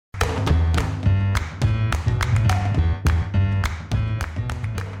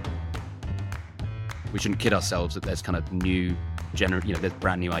shouldn't kid ourselves that there's kind of there's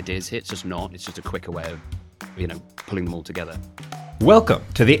brand new ideas here. It's just not. It's just a quicker way of, pulling them all together. Welcome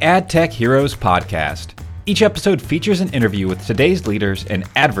to the Ad Tech Heroes podcast. Each episode features an interview with today's leaders in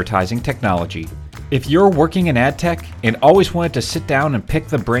advertising technology. If you're working in ad tech and always wanted to sit down and pick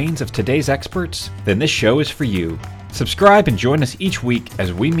the brains of today's experts, then this show is for you. Subscribe and join us each week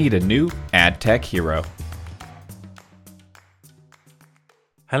as we meet a new ad tech hero.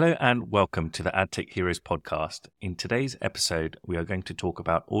 Hello and welcome to the Ad Tech Heroes podcast. In today's episode, we are going to talk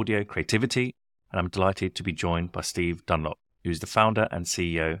about audio creativity, and I'm delighted to be joined by Steve Dunlop, who's the founder and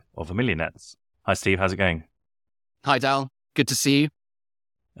CEO of A Million Ads. Hi, Steve. How's it going? Hi, Dal. Good to see you.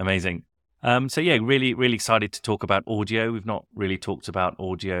 Amazing. Really, really excited to talk about audio. We've not really talked about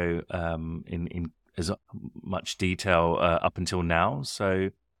audio in as much detail up until now. So,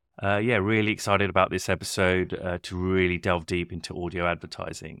 really excited about this episode to really delve deep into audio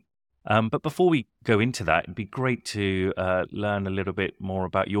advertising. But before we go into that, it'd be great to learn a little bit more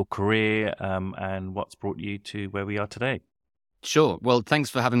about your career and what's brought you to where we are today. Sure. Well, thanks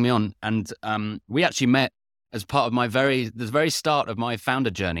for having me on. And we actually met as part of the very start of my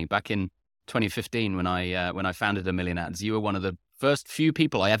founder journey back in 2015 when I founded A Million Ads. You were one of the first few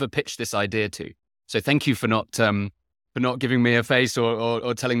people I ever pitched this idea to. So thank you for not giving me a face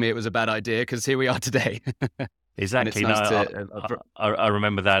or telling me it was a bad idea, because here we are today. Exactly. I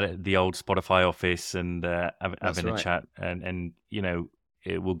remember that at the old Spotify office and having a chat, and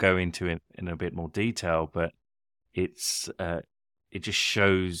it will go into it in a bit more detail, but it just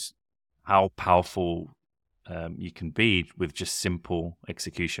shows how powerful you can be with just simple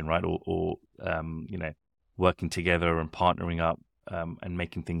execution, right? Or working together and partnering up and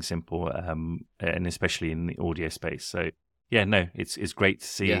making things simple, and especially in the audio space. So it's great to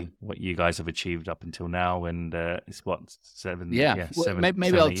see what you guys have achieved up until now, and it's what 7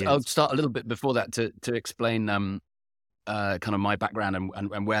 maybe I'll start a little bit before that to explain kind of my background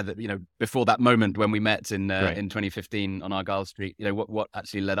and where before that moment when we met in 2015 on Argyle Street, what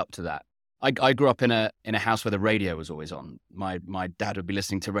actually led up to that. I grew up in a house where the radio was always on. My dad would be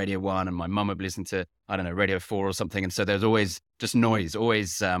listening to Radio 1 and my mum would be listening to, Radio 4 or something. And so there was always just noise,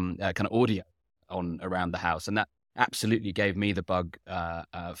 always kind of audio on around the house. And that absolutely gave me the bug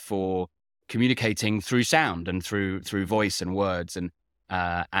for communicating through sound and through voice and words and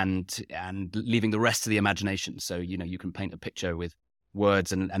leaving the rest to the imagination. So, you can paint a picture with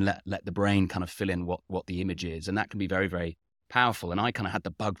words and let the brain kind of fill in what the image is. And that can be very, very powerful. And I kind of had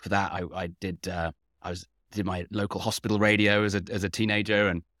the bug for that. I did my local hospital radio as a teenager,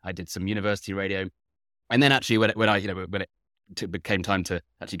 and I did some university radio. And then actually when it became time to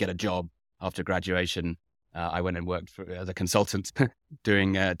actually get a job after graduation, I went and worked as a consultant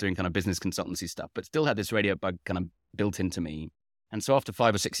doing kind of business consultancy stuff, but still had this radio bug kind of built into me. And so after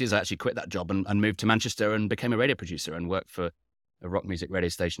 5 or 6 years, I actually quit that job and moved to Manchester and became a radio producer and worked for a rock music radio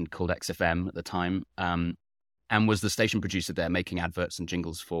station called XFM at the time. And was the station producer there, making adverts and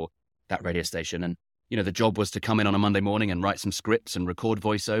jingles for that radio station. And, the job was to come in on a Monday morning and write some scripts and record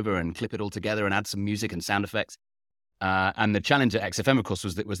voiceover and clip it all together and add some music and sound effects. And the challenge at XFM, of course,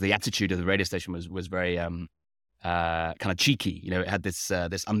 was the attitude of the radio station was very kind of cheeky. It had this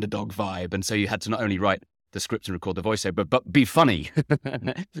underdog vibe. And so you had to not only write the scripts and record the voiceover, but be funny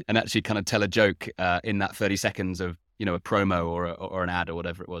and actually kind of tell a joke in that 30 seconds of, a promo or an ad or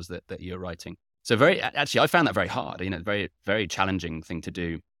whatever it was that you're writing. So I found that very hard, very, very challenging thing to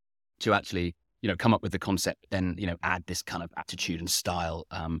do, to actually, come up with the concept, then, add this kind of attitude and style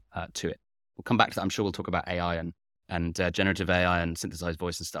to it. We'll come back to that. I'm sure we'll talk about AI and generative AI and synthesized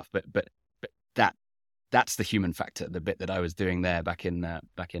voice and stuff. But that's the human factor, the bit that I was doing there back in the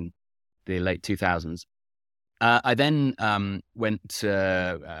late 2000s. I then went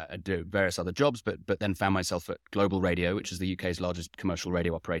to do various other jobs, but then found myself at Global Radio, which is the UK's largest commercial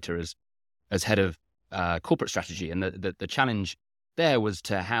radio operator, as head of corporate strategy. And the challenge there was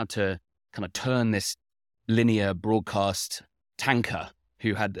how to kind of turn this linear broadcast tanker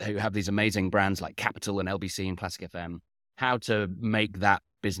who have these amazing brands like Capital and LBC and Classic FM, how to make that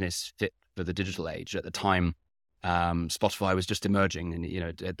business fit for the digital age. At the time, Spotify was just emerging,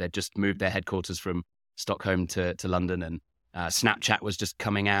 and they'd just moved their headquarters from Stockholm to London, and Snapchat was just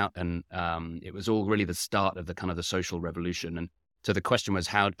coming out, and it was all really the start of the kind of the social revolution. And so the question was,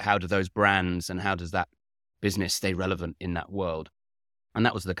 how do those brands and how does that business stay relevant in that world? And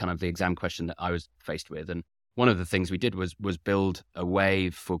that was the kind of the exam question that I was faced with. And one of the things we did was build a way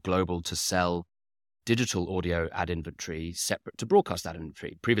for Global to sell digital audio ad inventory separate to broadcast ad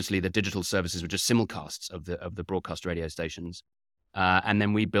inventory. Previously, the digital services were just simulcasts of the broadcast radio stations. And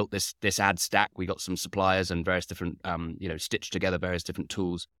then we built this ad stack. We got some suppliers and various different, stitched together various different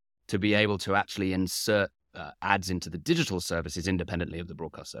tools to be able to actually insert ads into the digital services independently of the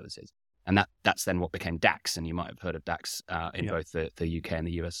broadcast services. And that's then what became DAX. And you might have heard of DAX in both the UK and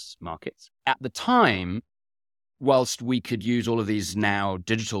the US markets. At the time, whilst we could use all of these now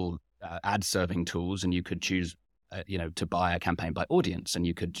digital ad serving tools, and you could choose, to buy a campaign by audience, and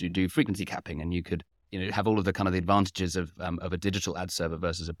you could do frequency capping, and you could, have all of the kind of the advantages of a digital ad server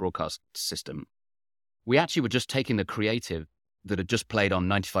versus a broadcast system. We actually were just taking the creative that had just played on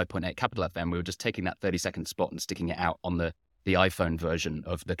 95.8 Capital FM. We were just taking that 30-second spot and sticking it out on the iPhone version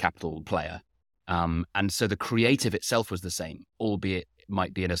of the Capital player. And so the creative itself was the same, albeit it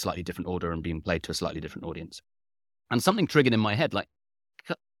might be in a slightly different order and being played to a slightly different audience. And something triggered in my head, like,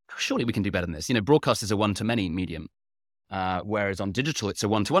 surely we can do better than this. Broadcast is a one-to-many medium, whereas on digital, it's a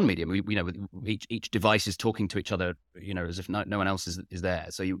one-to-one medium. Each device is talking to each other, as if no one else is there.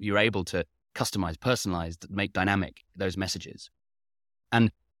 So you're able to customize, personalize, make dynamic those messages.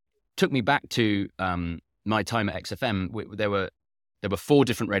 And took me back to my time at XFM. There were 4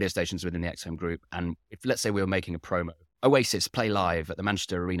 different radio stations within the XFM group. And if, let's say we were making a promo, Oasis play live at the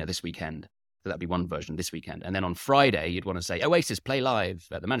Manchester Arena this weekend. So that'd be one version this weekend. And then on Friday, you'd want to say, Oasis play live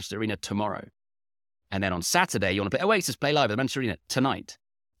at the Manchester Arena tomorrow. And then on Saturday, you want to play Oasis play live at the Manchester Arena tonight.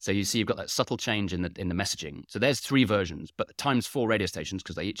 So you see you've got that subtle change in the messaging. So there's 3 versions, but times 4 radio stations,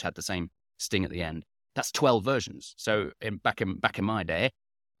 because they each had the same sting at the end. That's 12 versions. So back in my day,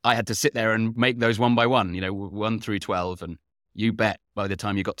 I had to sit there and make those one by one, 1 through 12. And you bet by the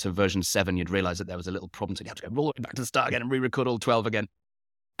time you got to version 7, you'd realize that there was a little problem. So you had to go all the way back to the start again and re-record all 12 again.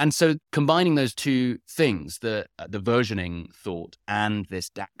 And so combining those 2 things, the versioning thought and this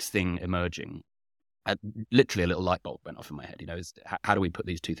DAX thing emerging, literally a little light bulb went off in my head. How do we put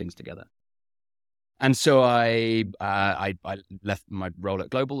these 2 things together? And so I left my role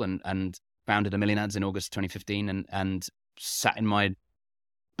at Global and founded A Million Ads in August 2015 and sat in my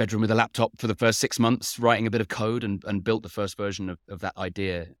bedroom with a laptop for the first 6 months, writing a bit of code and built the first version of that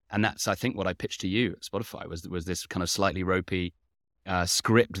idea. And that's, I think, what I pitched to you at Spotify was this kind of slightly ropey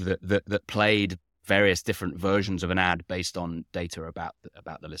script that played various different versions of an ad based on data about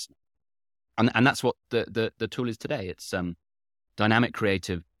the listener. And that's what the tool is today. It's dynamic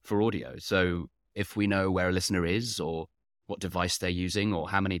creative for audio. So if we know where a listener is, or what device they're using, or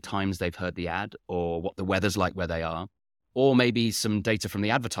how many times they've heard the ad, or what the weather's like where they are, or maybe some data from the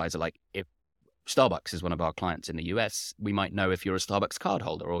advertiser, like if Starbucks is one of our clients in the US, we might know if you're a Starbucks card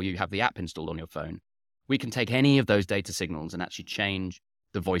holder or you have the app installed on your phone. We can take any of those data signals and actually change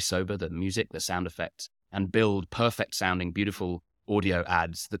the voiceover, the music, the sound effects, and build perfect sounding, beautiful audio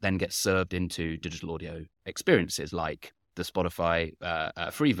ads that then get served into digital audio experiences like the Spotify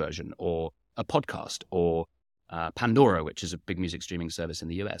free version, or a podcast, or Pandora, which is a big music streaming service in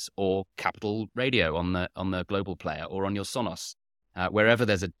the US, or Capital Radio on the global player, or on your Sonos. Wherever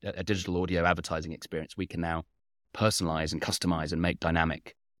there's a digital audio advertising experience, we can now personalize and customize and make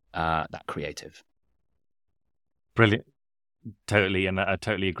dynamic that creative. Brilliant. Totally. And I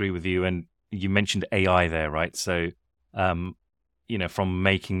totally agree with you. And you mentioned AI there, right? So, from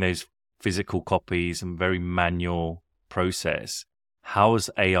making those physical copies and very manual process, how has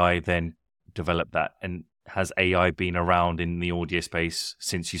AI then developed that? And has AI been around in the audio space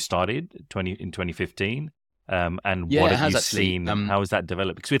since you started in 2015? And what have you seen? How has that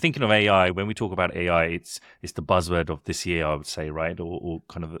developed? Because we're thinking of AI, when we talk about AI, it's the buzzword of this year, I would say, right? Or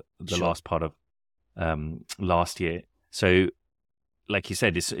kind of the last part of last year. So like you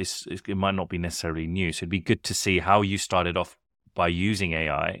said, it might not be necessarily new. So it'd be good to see how you started off by using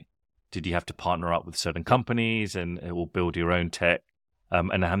AI. Did you have to partner up with certain companies or build your own tech?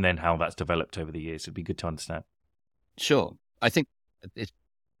 And then how that's developed over the years? It'd be good to understand. Sure. I think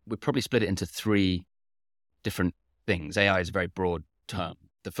we probably split it into 3 different things. AI is a very broad term.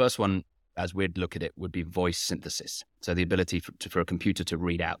 The first one, as we'd look at it, would be voice synthesis. So the ability for a computer to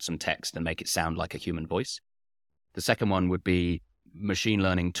read out some text and make it sound like a human voice. The second one would be machine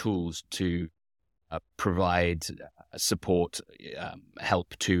learning tools to provide support,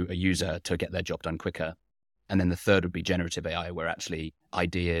 help to a user to get their job done quicker. And then the third would be generative AI, where actually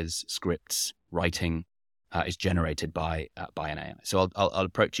ideas, scripts, writing is generated by an AI. So I'll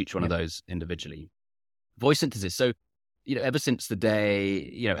approach each one of those individually. Voice synthesis. So, ever since the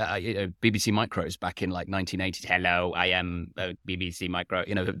day, BBC Micros back in like 1980s, hello, I am BBC Micro,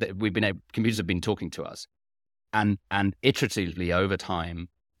 computers have been talking to us. And iteratively over time,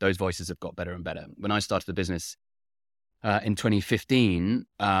 those voices have got better and better. When I started the business in 2015,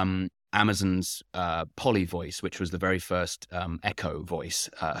 Amazon's Polly voice, which was the very first Echo voice,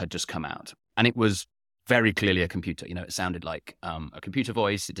 had just come out. And it was very clearly a computer. It sounded like a computer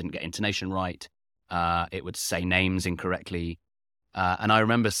voice. It didn't get intonation right. It would say names incorrectly. And I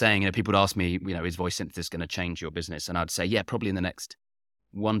remember saying, people would ask me, is voice synthesis going to change your business? And I'd say, yeah, probably in the next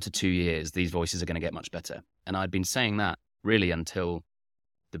 1 to 2 years, these voices are going to get much better. And I'd been saying that really until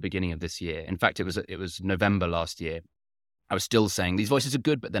the beginning of this year. In fact, it was November last year. I was still saying these voices are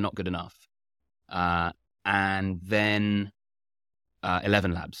good, but they're not good enough. And then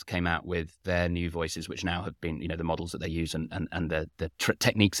 11 Labs came out with their new voices, which now have been, the models that they use and the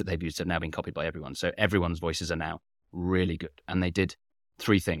techniques that they've used have now been copied by everyone. So everyone's voices are now really good. And they did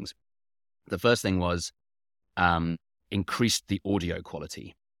 3 things. The first thing was increased the audio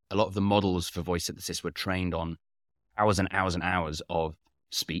quality. A lot of the models for voice synthesis were trained on hours and hours and hours of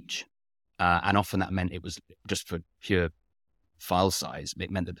speech. And often that meant it was just for pure file size. It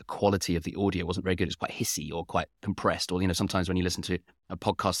meant that the quality of the audio wasn't very good. It's quite hissy or quite compressed. Or, sometimes when you listen to a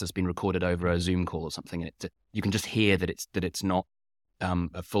podcast that's been recorded over a Zoom call or something, you can just hear that it's not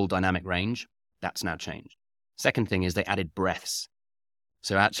a full dynamic range. That's now changed. Second thing is they added breaths.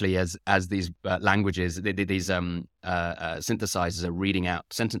 So actually, as these languages, these synthesizers are reading out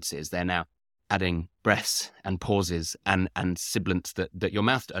sentences, they're now adding breaths and pauses and sibilants that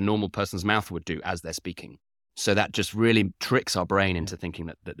a normal person's mouth would do as they're speaking. So that just really tricks our brain into thinking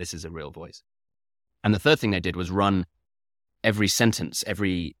that this is a real voice. And the third thing they did was run every sentence,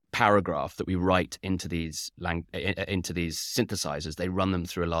 every paragraph that we write into these synthesizers. They run them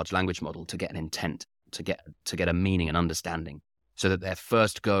through a large language model to get an intent, to get a meaning and understanding, so that their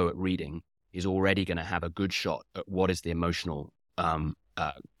first go at reading is already going to have a good shot at what is the emotional kind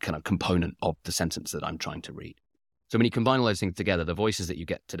of component of the sentence that I'm trying to read. So when you combine all those things together, the voices that you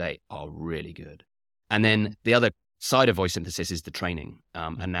get today are really good. And then the other side of voice synthesis is the training.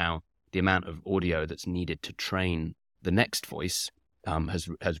 And now the amount of audio that's needed to train the next voice has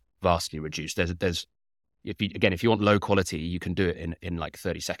vastly reduced. If you want low quality, you can do it in like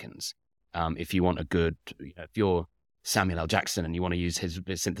 30 seconds. If you want a good, if you're Samuel L. Jackson and you want to use his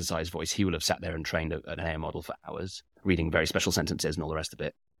synthesized voice, he will have sat there and trained an AI model for hours, reading very special sentences and all the rest of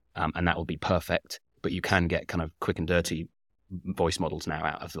it. And that will be perfect. But you can get kind of quick and dirty voice models now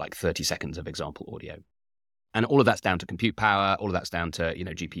out of like 30 seconds of example audio. And all of that's down to compute power. All of that's down to,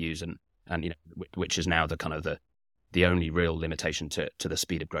 GPUs and which is now the kind of the only real limitation to the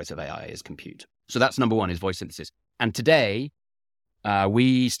speed of growth of AI is compute. So that's number one, is voice synthesis. And today,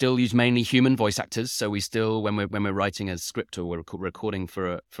 we still use mainly human voice actors. So we still, when we're writing a script or we're recording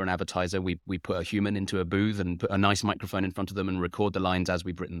for an advertiser, we put a human into a booth and put a nice microphone in front of them and record the lines as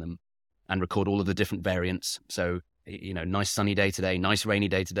we've written them and record all of the different variants. So, nice sunny day today, nice rainy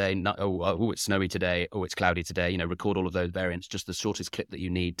day today. It's snowy today. Oh, it's cloudy today. Record all of those variants, just the shortest clip that you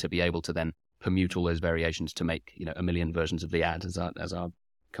need to be able to then permute all those variations to make, a million versions of the ad as our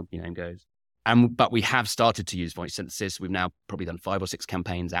company name goes. But we have started to use voice synthesis. We've now probably done 5 or 6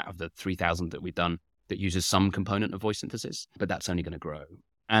 campaigns out of the 3,000 that we've done that uses some component of voice synthesis, but that's only going to grow.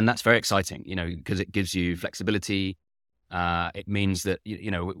 And that's very exciting, because it gives you flexibility. It means that,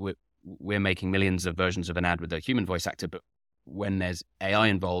 we're making millions of versions of an ad with a human voice actor, but when there's AI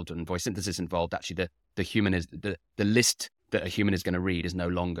involved and voice synthesis involved, actually the human is the list that a human is going to read is no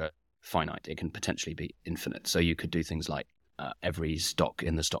longer finite. It can potentially be infinite. So you could do things like every stock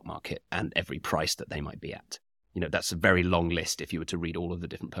in the stock market and every price that they might be at. That's a very long list if you were to read all of the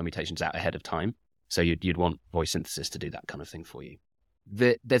different permutations out ahead of time. So you'd want voice synthesis to do that kind of thing for you.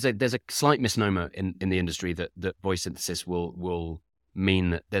 There's a slight misnomer in the industry that voice synthesis will mean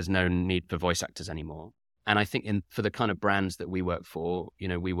that there's no need for voice actors anymore. And I think for the kind of brands that we work for,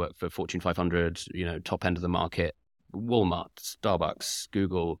 we work for Fortune 500, top end of the market, Walmart, Starbucks,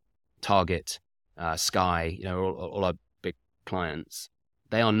 Google, Target, Sky, all our big clients.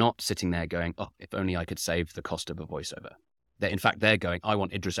 They are not sitting there going, oh, if only I could save the cost of a voiceover. In fact, they're going, I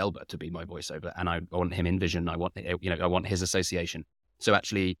want Idris Elba to be my voiceover, and I want him in vision. I want his association. So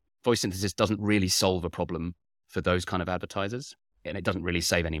actually, voice synthesis doesn't really solve a problem for those kind of advertisers. And it doesn't really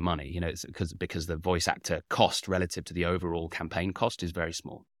save any money, it's because the voice actor cost relative to the overall campaign cost is very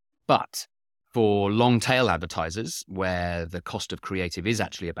small. But for long tail advertisers, where the cost of creative is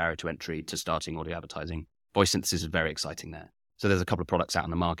actually a barrier to entry to starting audio advertising, voice synthesis is very exciting there. So there's a couple of products out in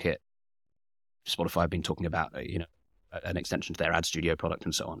the market. Spotify have been talking about, an extension to their ad studio product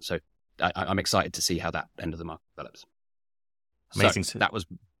and so on. So I'm excited to see how that end of the market develops. Amazing. So that was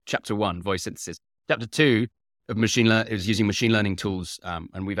chapter 1, voice synthesis. Chapter 2, of it was using machine learning tools,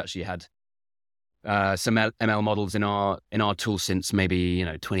 and we've actually had some ML models in our tool since maybe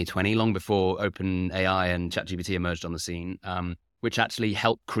 2020, long before OpenAI and ChatGPT emerged on the scene, which actually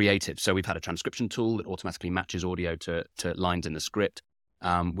help creative. So we've had a transcription tool that automatically matches audio to lines in the script.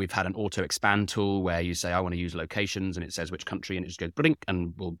 We've had an auto expand tool where you say I want to use locations, and it says which country, and it just goes blink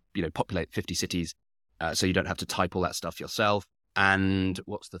and will populate 50 cities, so you don't have to type all that stuff yourself. And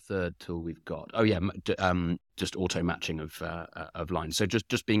what's the third tool we've got? Oh yeah, just auto matching of lines. So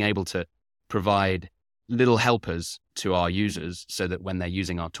just being able to provide little helpers to our users so that when they're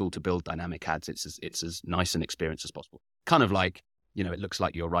using our tool to build dynamic ads, it's as nice an experience as possible. Kind of like, it looks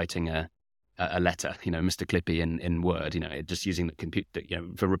like you're writing a letter, Mr. Clippy in Word, just using the computer,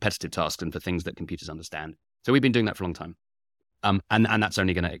 for repetitive tasks and for things that computers understand. So we've been doing that for a long time. And that's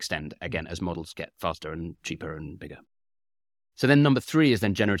only going to extend, again, as models get faster and cheaper and bigger. So then number 3 is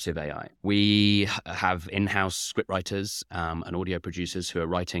then generative AI. We have in-house scriptwriters and audio producers who are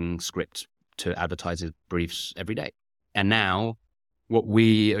writing scripts to advertisers' briefs every day. And now what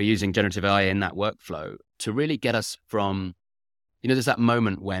we are using generative AI in that workflow to really get us from, there's that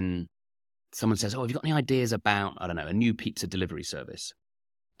moment when someone says, oh, have you got any ideas about, I don't know, a new pizza delivery service?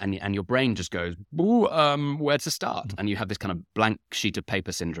 And your brain just goes, where to start? And you have this kind of blank sheet of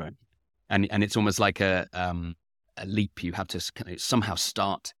paper syndrome. And it's almost like a leap. You have to somehow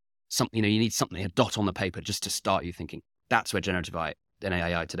start something, you need something, a dot on the paper just to start you thinking. That's where generative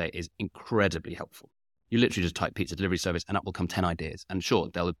AI today is incredibly helpful. You literally just type pizza delivery service and up will come 10 ideas. And sure,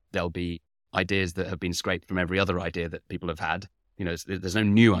 there'll be ideas that have been scraped from every other idea that people have had. There's no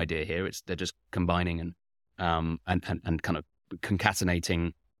new idea here. They're just combining and kind of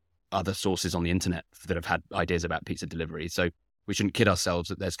concatenating other sources on the internet that have had ideas about pizza delivery. So we shouldn't kid ourselves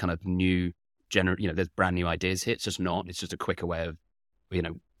that there's kind of new there's brand new ideas here. It's just not. It's just a quicker way of,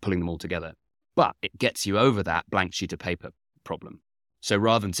 pulling them all together. But it gets you over that blank sheet of paper problem. So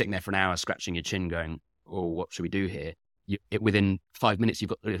rather than sitting there for an hour scratching your chin going, oh, what should we do here? Within 5 minutes,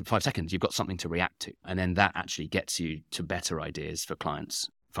 5 seconds, you've got something to react to. And then that actually gets you to better ideas for clients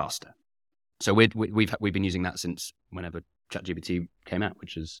faster. So we've been using that since whenever ChatGPT came out,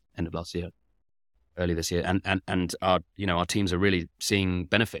 which is end of last year, early this year, and our teams are really seeing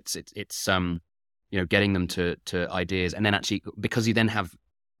benefits. It's getting them to ideas, and then actually, because you then have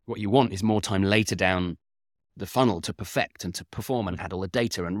what you want is more time later down the funnel to perfect and to perform and add all the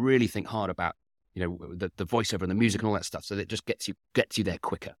data and really think hard about the voiceover and the music and all that stuff. So that it just gets you there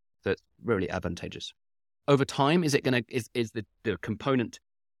quicker. So it's really advantageous. Over time, is the component?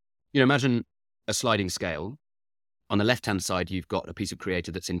 Imagine a sliding scale. On the left-hand side, you've got a piece of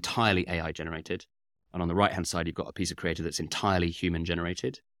creative that's entirely AI generated. And on the right-hand side, you've got a piece of creative that's entirely human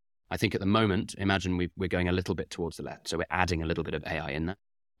generated. I think at the moment, imagine we're going a little bit towards the left. So we're adding a little bit of AI in there.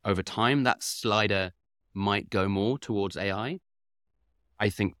 Over time, that slider might go more towards AI. I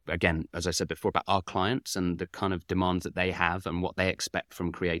think, again, as I said before, about our clients and the kind of demands that they have and what they expect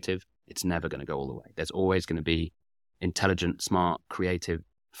from creative, it's never going to go all the way. There's always going to be intelligent, smart, creative,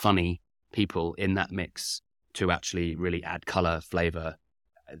 funny people in that mix to actually really add color, flavor.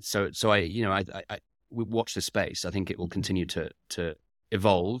 So we watch the space. I think it will continue to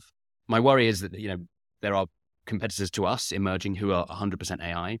evolve. My worry is that, there are competitors to us emerging who are 100%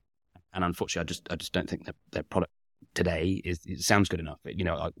 AI. And unfortunately, I just don't think that their product today it sounds good enough.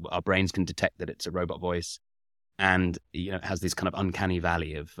 Our brains can detect that it's a robot voice, and it has this kind of uncanny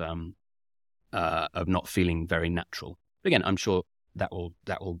valley of not feeling very natural. But again, I'm sure that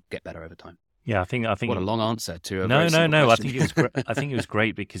will get better over time. Yeah, I think what a long answer to a no. Question. I think it was I think it was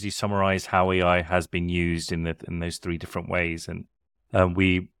great because you summarized how AI has been used in those 3 different ways, and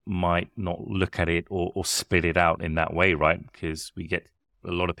we might not look at it or spit it out in that way, right? Because a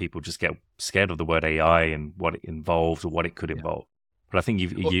lot of people just get scared of the word AI and what it involves or what it could involve. But I think you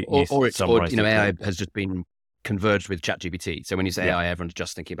summarized AI has just been converged with ChatGPT. So when you say AI, everyone's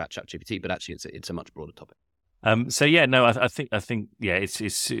just thinking about ChatGPT, but actually it's a much broader topic. I think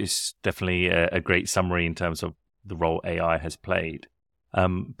it's definitely a great summary in terms of the role AI has played.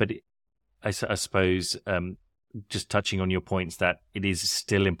 But I suppose just touching on your points that it is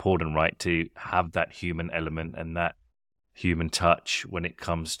still important, right, to have that human element and that human touch when it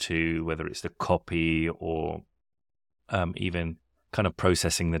comes to whether it's the copy or even kind of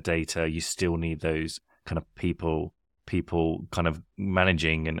processing the data. You still need those kind of people kind of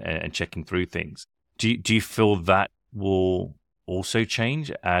managing and checking through things. Do you feel that will also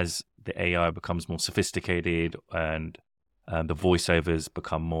change as the AI becomes more sophisticated and the voiceovers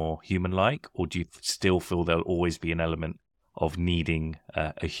become more human-like, or do you still feel there'll always be an element of needing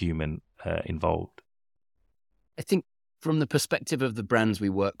a human involved? I think from the perspective of the brands we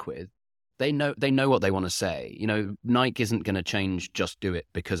work with, they know what they want to say. Nike isn't going to change Just Do It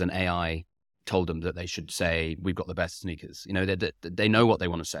because an AI told them that they should say we've got the best sneakers. They know what they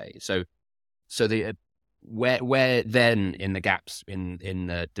want to say. So where then in the gaps in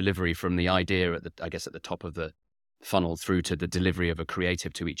the delivery from the idea at the top of the funnel through to the delivery of a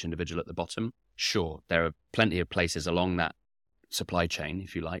creative to each individual at the bottom, sure, there are plenty of places along that supply chain,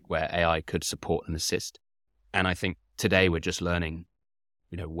 if you like, where AI could support and assist. And I think today we're just learning,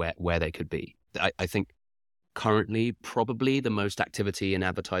 where they could be. I think currently probably the most activity in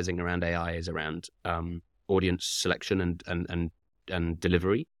advertising around AI is around audience selection and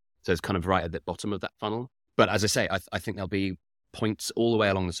delivery. So it's kind of right at the bottom of that funnel. But as I say, I think there'll be points all the way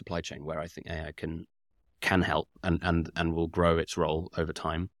along the supply chain where I think AI can help and will grow its role over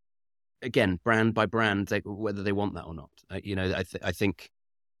time. Again, brand by brand, whether they want that or not. I think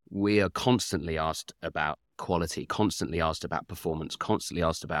we are constantly asked about quality, constantly asked about performance, constantly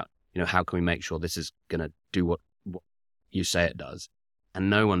asked about, how can we make sure this is going to do what you say it does? And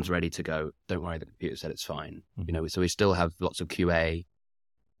no one's ready to go, don't worry, the computer said it's fine. Mm-hmm. So we still have lots of QA.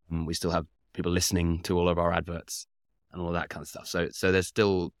 We still have people listening to all of our adverts and all that kind of stuff. So there's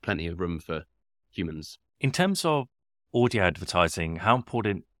still plenty of room for humans. In terms of audio advertising, how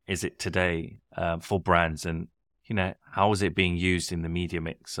important is it today for brands, and how is it being used in the media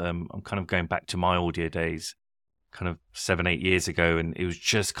mix? I'm kind of going back to my audio days, kind of 7-8 years ago, and it was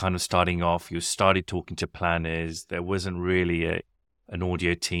just kind of starting off. You started talking to planners. There wasn't really an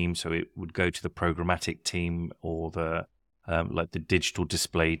audio team, so it would go to the programmatic team or the like the digital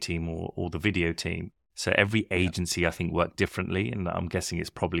display team or the video team. So every agency, I think, worked differently, and I'm guessing it's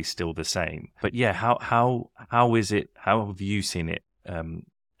probably still the same. But yeah, how is it? How have you seen it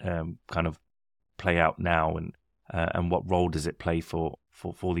kind of play out now, and what role does it play for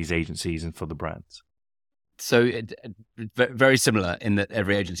these agencies and for the brands? So very similar in that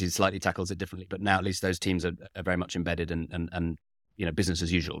every agency slightly tackles it differently, but now at least those teams are very much embedded and business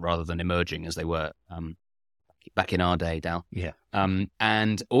as usual rather than emerging as they were back in our day, Dal. Yeah.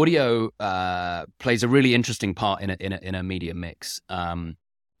 And audio plays a really interesting part in a media mix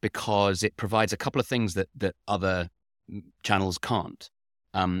because it provides a couple of things that other channels can't.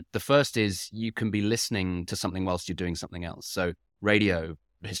 The first is you can be listening to something whilst you're doing something else. So radio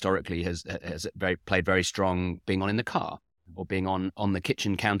historically has played very strong being on in the car or being on the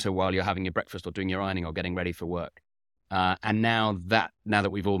kitchen counter while you're having your breakfast or doing your ironing or getting ready for work. And now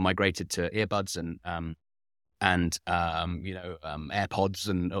that we've all migrated to earbuds and AirPods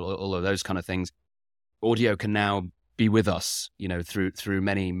and all of those kind of things, audio can now be with us, through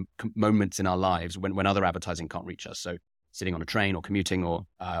many moments in our lives when other advertising can't reach us. So sitting on a train or commuting or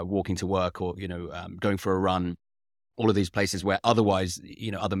walking to work or, going for a run, all of these places where otherwise,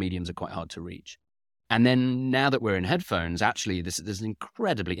 other mediums are quite hard to reach. And then now that we're in headphones, actually, there's an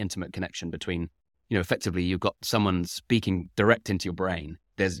incredibly intimate connection between, effectively you've got someone speaking direct into your brain.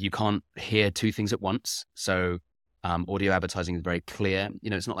 You can't hear two things at once. So audio advertising is very clear.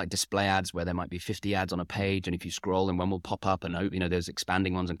 It's not like display ads where there might be 50 ads on a page, and if you scroll and one will pop up and, there's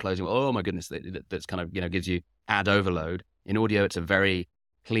expanding ones and closing. Oh my goodness, that's kind of, gives you ad overload. In audio, it's a very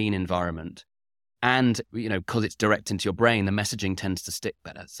clean environment. And, because it's direct into your brain, the messaging tends to stick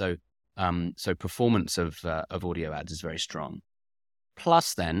better. So performance of audio ads is very strong.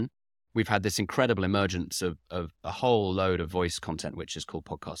 Plus then, we've had this incredible emergence of a whole load of voice content, which is called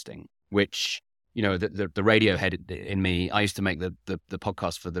podcasting, which, the radio head in me, I used to make the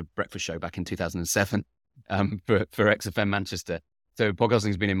podcast for the breakfast show back in 2007 for XFM Manchester. So podcasting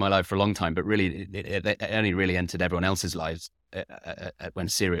has been in my life for a long time, but really it only really entered everyone else's lives when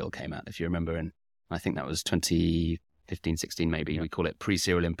Serial came out, if you remember. And I think that was 2015, 16 maybe. Yeah. We call it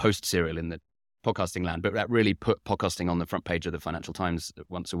pre-Serial and post-Serial in the podcasting land, but that really put podcasting on the front page of the Financial Times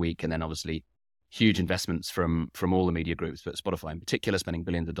once a week. And then obviously huge investments from all the media groups, but Spotify in particular, spending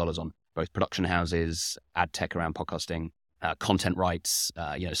billions of dollars on both production houses, ad tech around podcasting, content rights,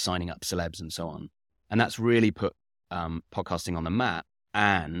 signing up celebs and so on. And that's really put podcasting on the map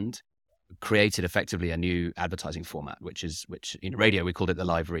and created effectively a new advertising format, which in radio we called it the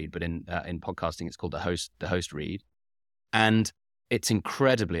live read, but in podcasting it's called the host read. And it's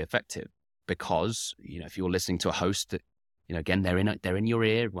incredibly effective because, if you're listening to a host that, again, they're in your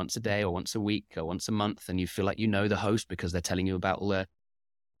ear once a day or once a week or once a month, and you feel like the host because they're telling you about all their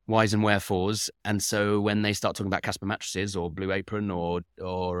whys and wherefores. And so when they start talking about Casper mattresses or Blue Apron or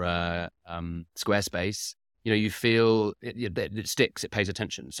Squarespace, you feel it sticks, it pays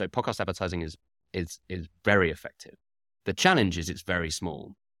attention. So podcast advertising is very effective. The challenge is it's very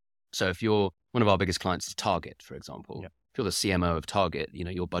small. So if you're one of our biggest clients is Target, for example, yeah. If you're the CMO of Target,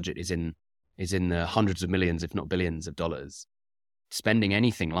 your budget is in the hundreds of millions, if not billions of dollars. Spending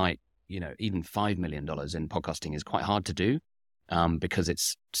anything like, even $5 million in podcasting is quite hard to do because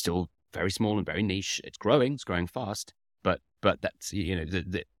it's still very small and very niche. It's growing fast, but that's,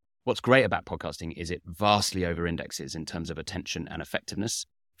 what's great about podcasting is it vastly over-indexes in terms of attention and effectiveness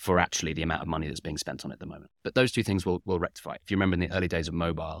for actually the amount of money that's being spent on it at the moment. But those two things will rectify. If you remember in the early days of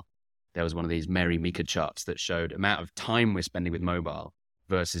mobile, there was one of these Mary Meeker charts that showed amount of time we're spending with mobile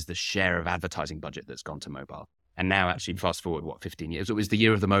versus the share of advertising budget that's gone to mobile. And now actually fast forward, 15 years? It was the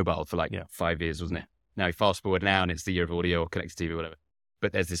year of the mobile for 5 years, wasn't it? Now you fast forward now and it's the year of audio or connected TV or whatever.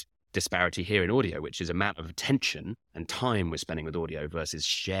 But there's this disparity here in audio, which is amount of attention and time we're spending with audio versus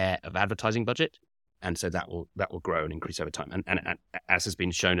share of advertising budget. And so that will grow and increase over time. And as has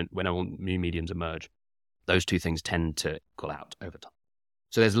been shown, when all new mediums emerge, those two things tend to equal out over time.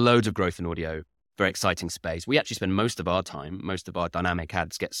 So there's loads of growth in audio, very exciting space. We actually spend most of our dynamic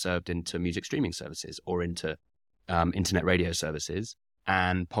ads get served into music streaming services or into internet radio services.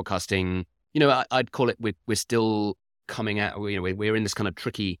 And podcasting, I'd call it, we're still coming out, we're in this kind of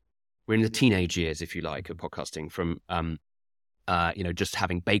we're in the teenage years, if you like, of podcasting from, just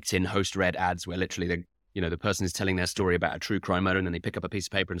having baked in host-read ads where literally the person is telling their story about a true crime murder and then they pick up a piece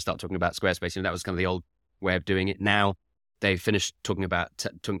of paper and start talking about Squarespace. That was kind of the old way of doing it. Now they finish talking about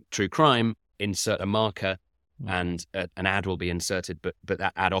true crime, insert a marker, and an ad will be inserted, but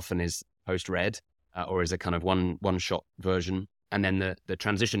that ad often is post-read or is a kind of one-shot version. And then the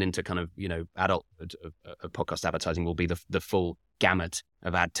transition into kind of, adult podcast advertising will be the full gamut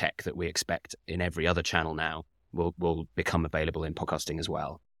of ad tech that we expect in every other channel now will become available in podcasting as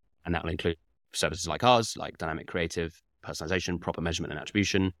well. And that will include services like ours, like dynamic creative, personalization, proper measurement and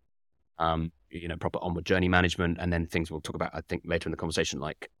attribution, proper onward journey management, and then things we'll talk about, I think, later in the conversation,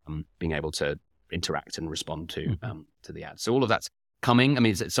 like being able to interact and respond to the ads. So all of that's coming. I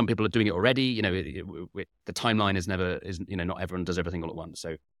mean, some people are doing it already. The timeline is not everyone does everything all at once.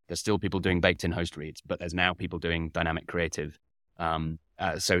 So there's still people doing baked in host reads, but there's now people doing dynamic creative. And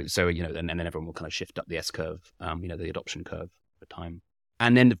then everyone will kind of shift up the S curve, the adoption curve over time.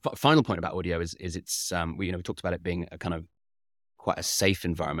 And then the final point about audio is it's, we talked about it being a kind of quite a safe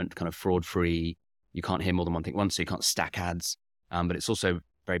environment, kind of fraud free. You can't hear more than one thing once, so you can't stack ads. But it's also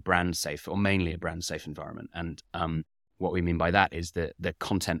very brand safe, or mainly a brand safe environment. And what we mean by that is that the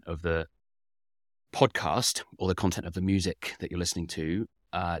content of the podcast or the content of the music that you're listening to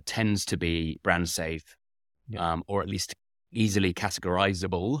tends to be brand safe, or at least easily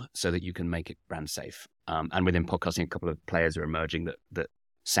categorizable so that you can make it brand safe. And within podcasting, a couple of players are emerging that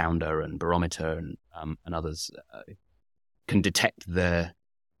Sounder and Barometer and others can detect they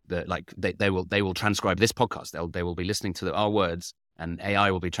will transcribe this podcast. They will be listening to our words, and AI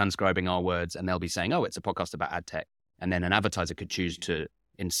will be transcribing our words, and they'll be saying, "Oh, it's a podcast about ad tech." And then an advertiser could choose to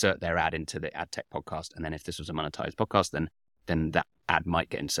insert their ad into the ad tech podcast. And then if this was a monetized podcast, then that ad might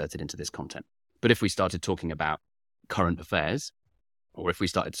get inserted into this content. But if we started talking about current affairs, or if we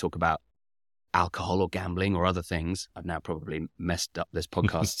started to talk about alcohol or gambling or other things, I've now probably messed up this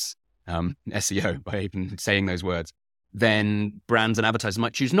podcast's SEO by even saying those words, then brands and advertisers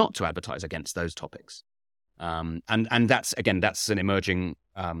might choose not to advertise against those topics. And that's an emerging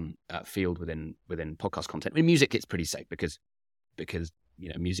field within podcast content. I mean, music, it's pretty safe because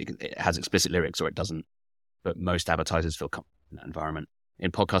music, it has explicit lyrics or it doesn't, but most advertisers feel comfortable in that environment.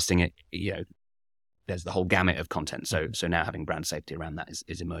 In podcasting, there's the whole gamut of content. So now having brand safety around that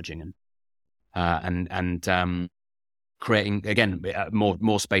is emerging and creating, again,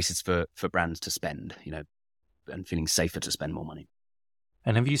 more spaces for brands to spend, and feeling safer to spend more money.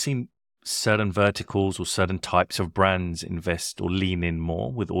 And have you seen certain verticals or certain types of brands invest or lean in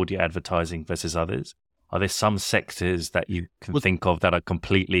more with audio advertising versus others? Are there some sectors that you can think of that are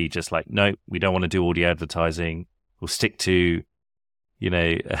completely just like, no, we don't want to do audio advertising. We'll stick to, your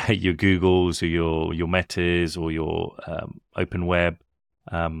Googles or your Metas or your open web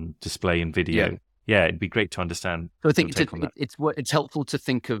display and video. Yeah, it'd be great to understand. So I think it's helpful to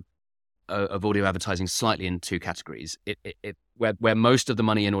think of audio advertising slightly in two categories. Where most of the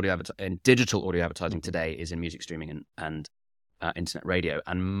money in digital audio advertising today is in music streaming and internet radio,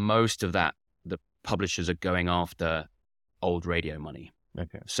 and most of that the publishers are going after old radio money.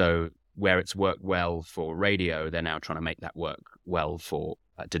 Okay. So where it's worked well for radio, they're now trying to make that work well for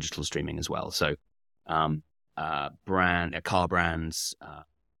digital streaming as well. So car brands,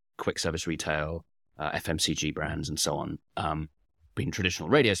 quick service retail, FMCG brands, and so on. Being traditional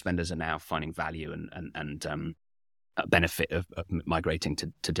radio spenders are now finding value and benefit of migrating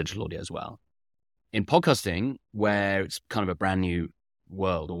to digital audio as well. In podcasting, where it's kind of a brand new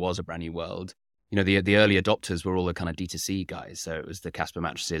world, or was a brand new world, the early adopters were all the kind of D2C guys. So it was the Casper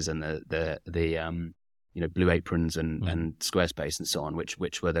mattresses and the Blue Aprons and Squarespace and so on,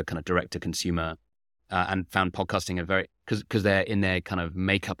 which were the kind of direct to consumer, and found podcasting because they're in their kind of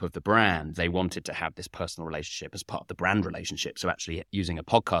makeup of the brand, they wanted to have this personal relationship as part of the brand relationship. So actually using a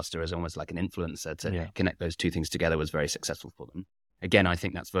podcaster as almost like an influencer to connect those two things together was very successful for them. Again, I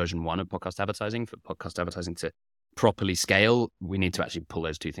think that's version one of podcast advertising. For podcast advertising to properly scale, we need to actually pull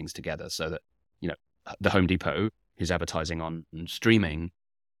those two things together so that, the Home Depot, who's advertising on streaming,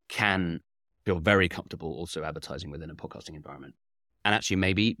 can feel very comfortable also advertising within a podcasting environment. And actually,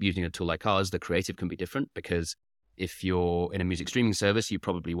 maybe using a tool like ours, the creative can be different, because if you're in a music streaming service, you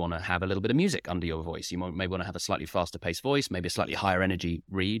probably want to have a little bit of music under your voice. You may want to have a slightly faster paced voice, maybe a slightly higher energy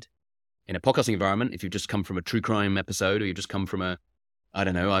read. In a podcasting environment, if you've just come from a true crime episode, or you've just come from I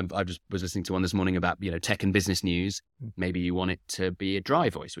don't know, I just was listening to one this morning about, tech and business news. Maybe you want it to be a dry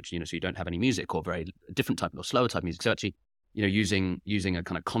voice, which, so you don't have any music, or very different type or slower type music. So actually, using a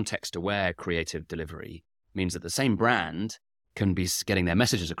kind of context aware creative delivery means that the same brand can be getting their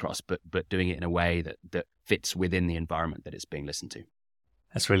messages across, but doing it in a way that fits within the environment that it's being listened to.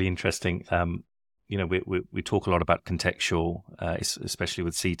 That's really interesting. We talk a lot about contextual, especially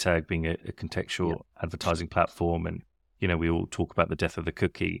with CTAG being a contextual advertising platform, and we all talk about the death of the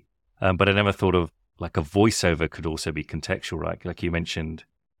cookie. But I never thought of like a voiceover could also be contextual, right? Like you mentioned,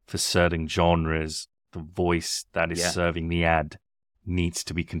 for certain genres, the voice that is serving the ad needs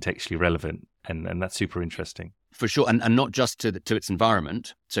to be contextually relevant, and that's super interesting. For sure, and not just to its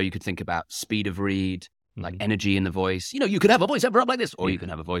environment. So you could think about speed of read, like energy in the voice. You could have a voiceover up like this, or you can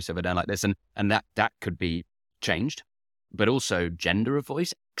have a voiceover down like this, and that could be changed. But also gender of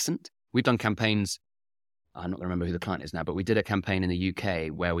voice, accent. We've done campaigns. I'm not going to remember who the client is now, but we did a campaign in the UK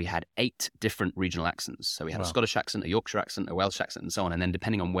where we had 8 different regional accents. So we had a Scottish accent, a Yorkshire accent, a Welsh accent, and so on. And then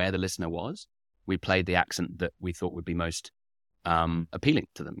depending on where the listener was, we played the accent that we thought would be most appealing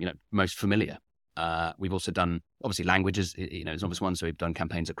to them, most familiar. We've also done, obviously, languages, is an obvious one. So we've done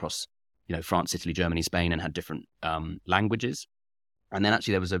campaigns across, France, Italy, Germany, Spain, and had different languages. And then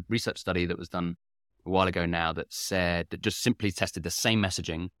actually there was a research study that was done a while ago now that said that just simply tested the same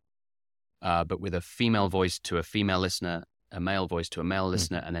messaging, but with a female voice to a female listener, a male voice to a male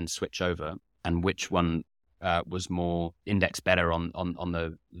listener, and then switch over, and which one was more indexed better on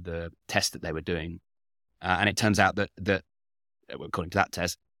the test that they were doing. And it turns out that according to that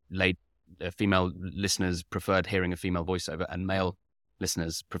test, female listeners preferred hearing a female voiceover, and male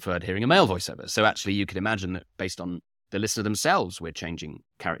listeners preferred hearing a male voiceover. So actually, you could imagine that based on the listener themselves, we're changing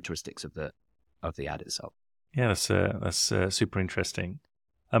characteristics of the ad itself. Yeah, that's super interesting.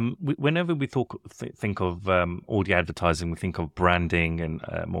 Whenever we think of audio advertising, we think of branding and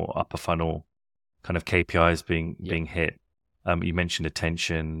more upper funnel kind of KPIs being hit. You mentioned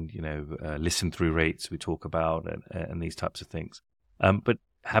attention, listen through rates we talk about, and these types of things. But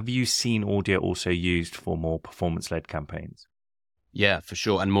have you seen audio also used for more performance-led campaigns? Yeah, for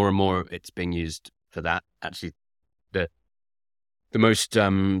sure. And more it's being used for that. Actually, the most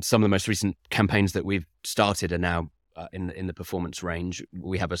some of the most recent campaigns that we've started are now in the performance range.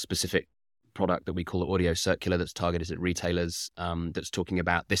 We have a specific product that we call the Audio Circular that's targeted at retailers, that's talking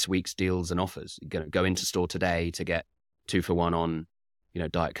about this week's deals and offers. You're going to go into store today to get 2 for 1 on,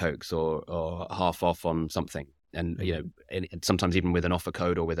 Diet Cokes or half off on something. And, and sometimes even with an offer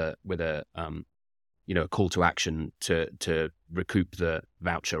code or with a a call to action to recoup the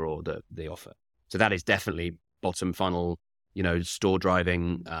voucher or the offer. So that is definitely bottom funnel, store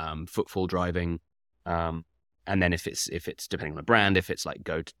driving, footfall driving. And then if it's depending on the brand, if it's like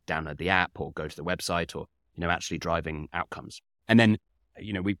go to download the app or go to the website or, actually driving outcomes. And then,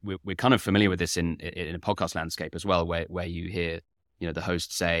 we're kind of familiar with this in a podcast landscape as well, where you hear, the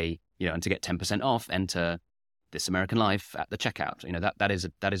host say, and to get 10% off, enter This American Life at the checkout.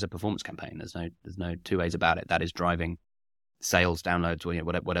 That is a performance campaign. There's no two ways about it. That is driving sales, downloads,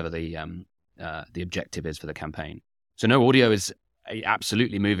 or whatever the objective is for the campaign. So no, audio is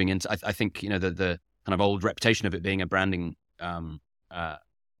absolutely moving into. I think the kind of old reputation of it being a branding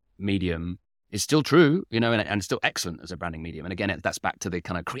medium is still true, and still excellent as a branding medium. And again, that's back to the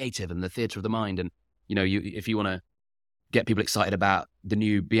kind of creative and the theater of the mind. And if you want to get people excited about the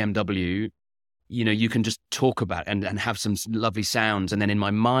new BMW, you can just talk about it and have some lovely sounds. And then in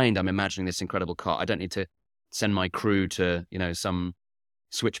my mind, I'm imagining this incredible car. I don't need to send my crew to, some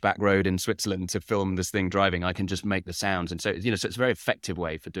switchback road in Switzerland to film this thing driving. I can just make the sounds. And so, so it's a very effective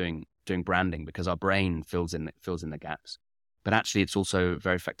way for doing branding, because our brain fills in the gaps. But actually, it's also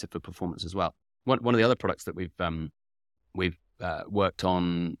very effective for performance as well. One of the other products that we've worked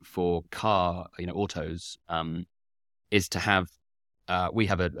on for car, autos, is to have, we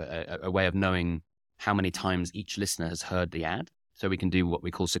have a way of knowing how many times each listener has heard the ad. So we can do what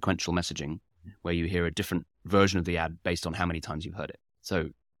we call sequential messaging, where you hear a different version of the ad based on how many times you've heard it. So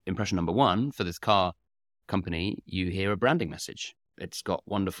impression number 1 for this car company, you hear a branding message. It's got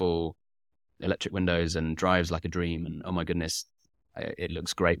wonderful electric windows and drives like a dream. And oh my goodness, it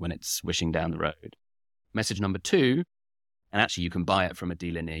looks great when it's swishing down the road. Message number 2, and actually you can buy it from a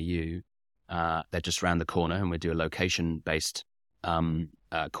dealer near you. They're just around the corner, and we do a location-based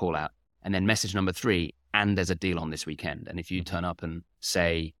call out. And then message number 3, and there's a deal on this weekend. And if you turn up and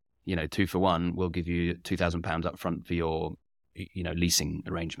say, 2 for 1, we'll give you £2,000 up front for your, leasing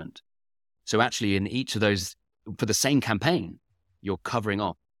arrangement. So actually in each of those, for the same campaign, you're covering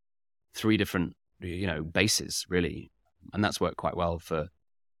off 3 different, bases really. And that's worked quite well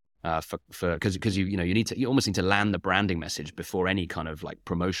because you almost need to land the branding message before any kind of like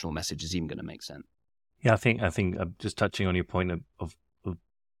promotional message is even going to make sense. Yeah, I think just touching on your point of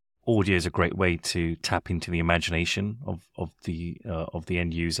audio is a great way to tap into the imagination of the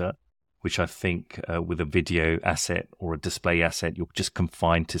end user, which I think with a video asset or a display asset, you're just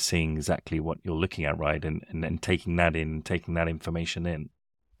confined to seeing exactly what you're looking at, right? And taking that information in.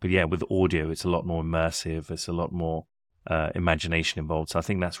 But yeah, with audio, it's a lot more immersive. It's a lot more imagination involved. So I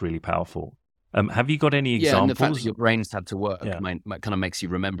think that's really powerful. Have you got any examples? Yeah, and the fact that your brain's had to work might kind of makes you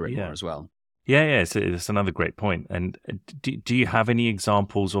remember it more as well. Yeah, it's another great point. And do you have any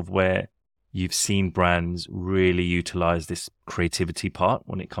examples of where you've seen brands really utilize this creativity part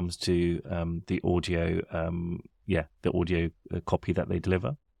when it comes to the audio, the audio copy that they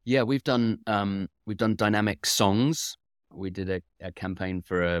deliver? Yeah, we've done dynamic songs. We did a campaign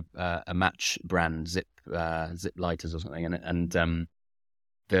for a match brand, Zip Lighters or something, and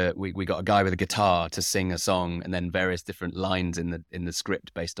we got a guy with a guitar to sing a song, and then various different lines in the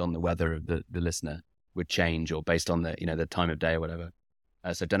script based on the weather of the listener would change, or based on the time of day or whatever.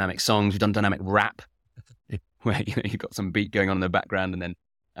 So dynamic songs. We've done dynamic rap, where you've got some beat going on in the background, and then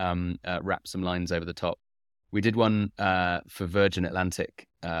rap some lines over the top. We did one for Virgin Atlantic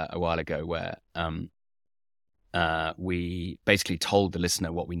a while ago, where we basically told the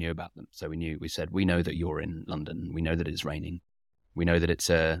listener what we knew about them. So we said, we know that you're in London. We know that it's raining. We know that it's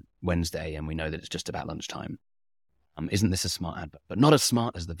a Wednesday, and we know that it's just about lunchtime. Isn't this a smart advert? But not as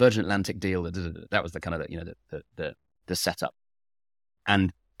smart as the Virgin Atlantic deal. That was the kind of the setup.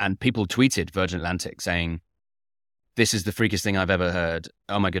 And people tweeted Virgin Atlantic saying, "This is the freakiest thing I've ever heard.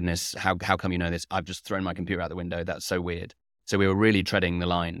 Oh my goodness, how come you know this? I've just thrown my computer out the window. That's so weird." So we were really treading the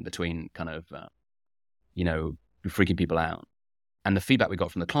line between kind of freaking people out. And the feedback we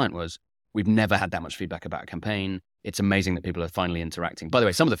got from the client was, we've never had that much feedback about a campaign. It's amazing that people are finally interacting. By the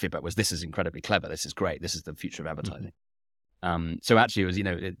way, some of the feedback was, this is incredibly clever. This is great. This is the future of advertising. Mm-hmm. So actually it was,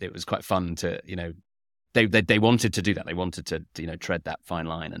 it was quite fun to, they wanted to do that. They wanted to, tread that fine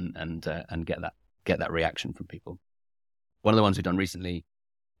line and get that reaction from people. One of the ones we've done recently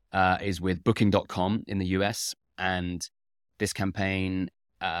is with Booking.com in the US. And this campaign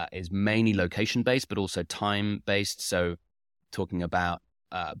is mainly location-based, but also time-based. So talking about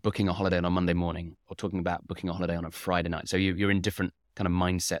booking a holiday on a Monday morning, or talking about booking a holiday on a Friday night. So you're in different kind of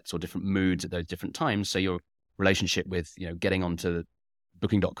mindsets or different moods at those different times. So your relationship with, getting onto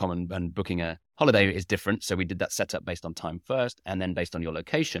Booking.com and booking a holiday is different. So we did that setup based on time first, and then based on your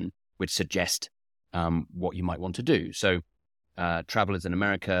location, which suggest what you might want to do. So travelers in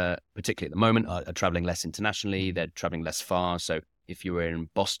America, particularly at the moment, are traveling less internationally. They're traveling less far. So if you were in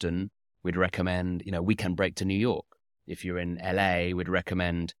Boston, we'd recommend, weekend break to New York. If you're in LA, we'd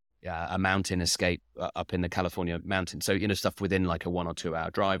recommend a mountain escape up in the California mountains. So, stuff within like a 1 or 2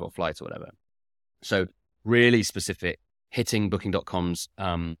 hour drive or flight or whatever. So really specific, hitting Booking.com's,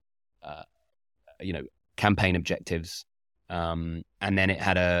 campaign objectives. And then it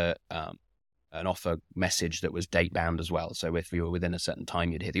had an offer message that was date bound as well. So if you were within a certain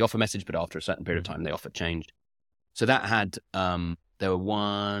time, you'd hit the offer message, but after a certain period of time, the offer changed. So that had, there were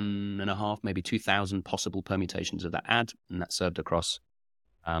 1.5, maybe 2,000 possible permutations of that ad, and that served across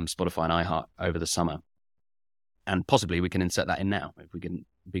Spotify and iHeart over the summer. And possibly we can insert that in now. If we can,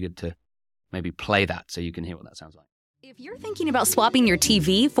 be good to maybe play that so you can hear what that sounds like. If you're thinking about swapping your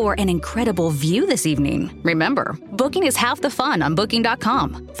TV for an incredible view this evening, remember, booking is half the fun on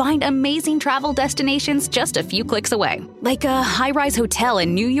Booking.com. Find amazing travel destinations just a few clicks away, like a high-rise hotel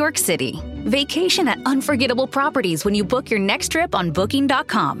in New York City. Vacation at unforgettable properties when you book your next trip on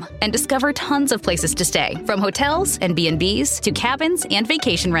Booking.com, and discover tons of places to stay, from hotels and B&Bs to cabins and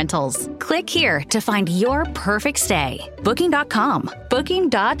vacation rentals. Click here to find your perfect stay. Booking.com.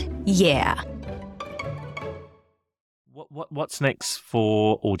 Booking.yeah. What's next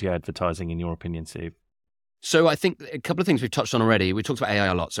for audio advertising, in your opinion, Steve? So I think a couple of things we've touched on already. We talked about AI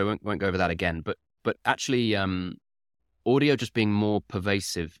a lot, so I won't go over that again. But actually, audio just being more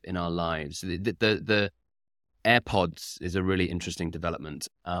pervasive in our lives. The AirPods is a really interesting development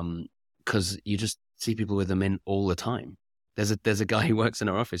because you just see people with them in all the time. There's a guy who works in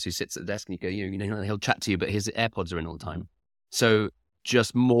our office who sits at the desk and you go, he'll chat to you, but his AirPods are in all the time. So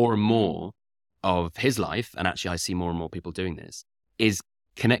just more and more of his life, and actually I see more and more people doing this, is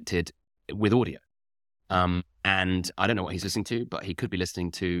connected with audio. And I don't know what he's listening to, but he could be listening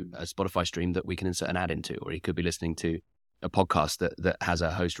to a Spotify stream that we can insert an ad into, or he could be listening to a podcast that has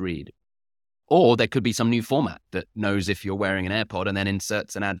a host read. Or there could be some new format that knows if you're wearing an AirPod and then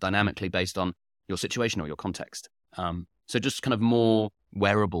inserts an ad dynamically based on your situation or your context. So just kind of more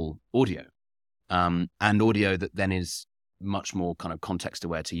wearable audio, and audio that then is much more kind of context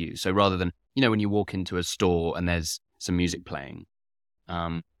aware to you. So rather than, when you walk into a store and there's some music playing,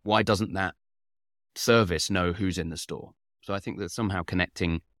 why doesn't that service know who's in the store? So I think that somehow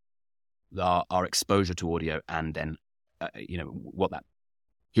connecting our exposure to audio and then,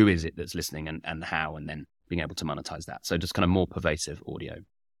 who is it that's listening and how, and then being able to monetize that. So just kind of more pervasive audio.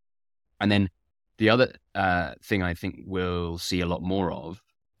 And then the other thing I think we'll see a lot more of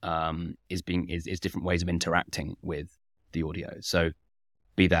is different ways of interacting with the audio. So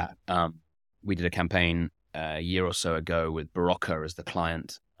be that, we did a campaign a year or so ago with Barocca as the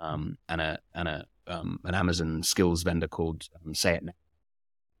client, and an Amazon skills vendor called Say It Now.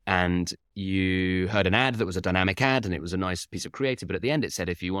 And you heard an ad that was a dynamic ad, and it was a nice piece of creative. But at the end, it said,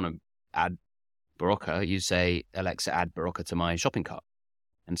 if you want to add Barocca, you say, Alexa, add Barocca to my shopping cart.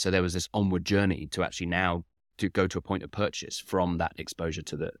 And so there was this onward journey to actually now to go to a point of purchase from that exposure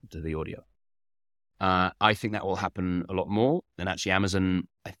to the audio. I think that will happen a lot more. And actually, Amazon,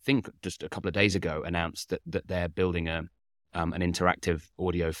 I think just a couple of days ago, announced that they're building an interactive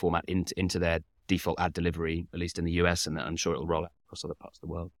audio format into their default ad delivery, at least in the US, and I'm sure it'll roll out across other parts of the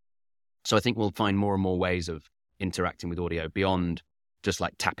world. So I think we'll find more and more ways of interacting with audio beyond just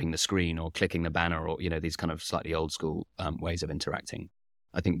like tapping the screen or clicking the banner or, these kind of slightly old school ways of interacting.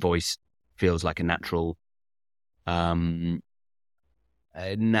 I think voice feels like a natural kind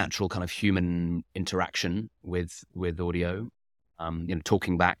of human interaction with audio,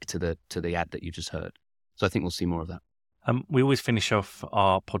 talking back to the ad that you just heard. So I think we'll see more of that. We always finish off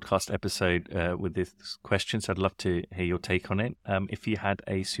our podcast episode with this question, so I'd love to hear your take on it. If you had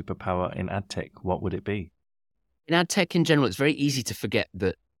a superpower in ad tech, what would it be? In ad tech in general, it's very easy to forget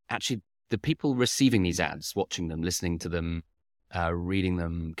that actually the people receiving these ads, watching them, listening to them, reading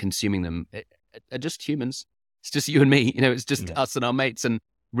them, consuming them, are just humans. It's just you and me. It's just us and our mates and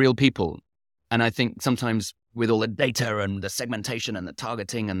real people. And I think sometimes with all the data and the segmentation and the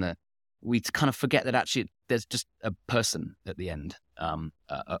targeting and we kind of forget that actually there's just a person at the end of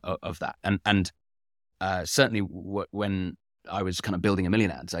that. And certainly when I was kind of building 1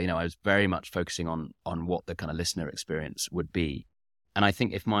 million ads, I was very much focusing on what the kind of listener experience would be. And I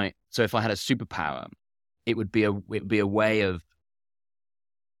think if I had a superpower, it would be a way of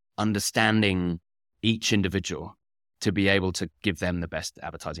understanding each individual to be able to give them the best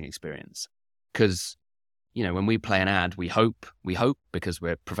advertising experience. Because when we play an ad, we hope because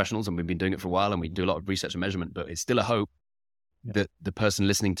we're professionals and we've been doing it for a while and we do a lot of research and measurement, but it's still a hope that the person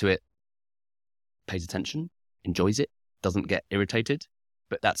listening to it pays attention, enjoys it, doesn't get irritated.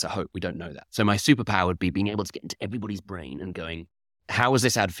 But that's a hope. We don't know that. So my superpower would be being able to get into everybody's brain and going, how was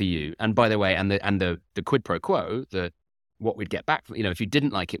this ad for you? And by the way, and the quid pro quo, what we'd get back, if you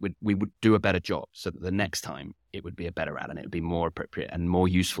didn't like it, we would do a better job so that the next time it would be a better ad and it would be more appropriate and more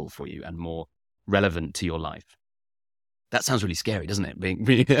useful for you and more relevant to your life. That sounds really scary, doesn't it?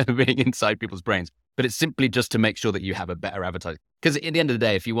 Being inside people's brains. But it's simply just to make sure that you have a better advertising. Because at the end of the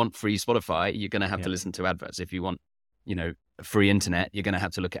day, if you want free Spotify, you're going to have to listen to adverts. If you want, free internet, you're going to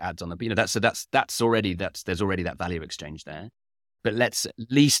have to look at ads on the. There's already that value exchange there. But let's at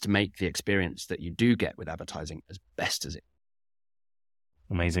least make the experience that you do get with advertising as best as it.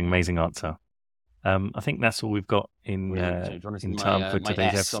 Amazing answer. I think that's all we've got in time for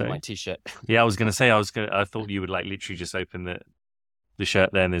today's episode. On my t-shirt. Yeah, I was going to say, I thought you would like literally just open the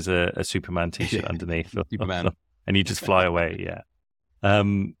shirt there and there's a Superman t-shirt underneath. Superman. And you just fly away, yeah.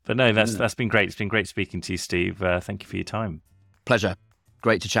 But no, that's been great. It's been great speaking to you, Steve. Thank you for your time. Pleasure.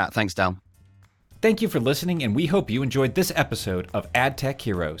 Great to chat. Thanks, Dal. Thank you for listening, and we hope you enjoyed this episode of Ad Tech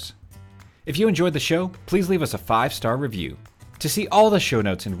Heroes. If you enjoyed the show, please leave us a 5-star review. To see all the show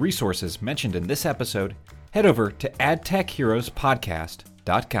notes and resources mentioned in this episode, head over to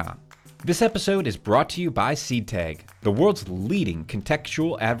adtechheroespodcast.com. This episode is brought to you by SeedTag, the world's leading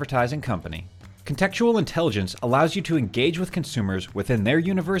contextual advertising company. Contextual intelligence allows you to engage with consumers within their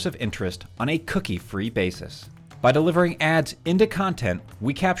universe of interest on a cookie-free basis. By delivering ads into content,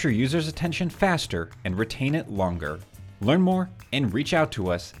 we capture users' attention faster and retain it longer. Learn more and reach out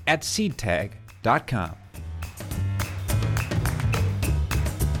to us at seedtag.com.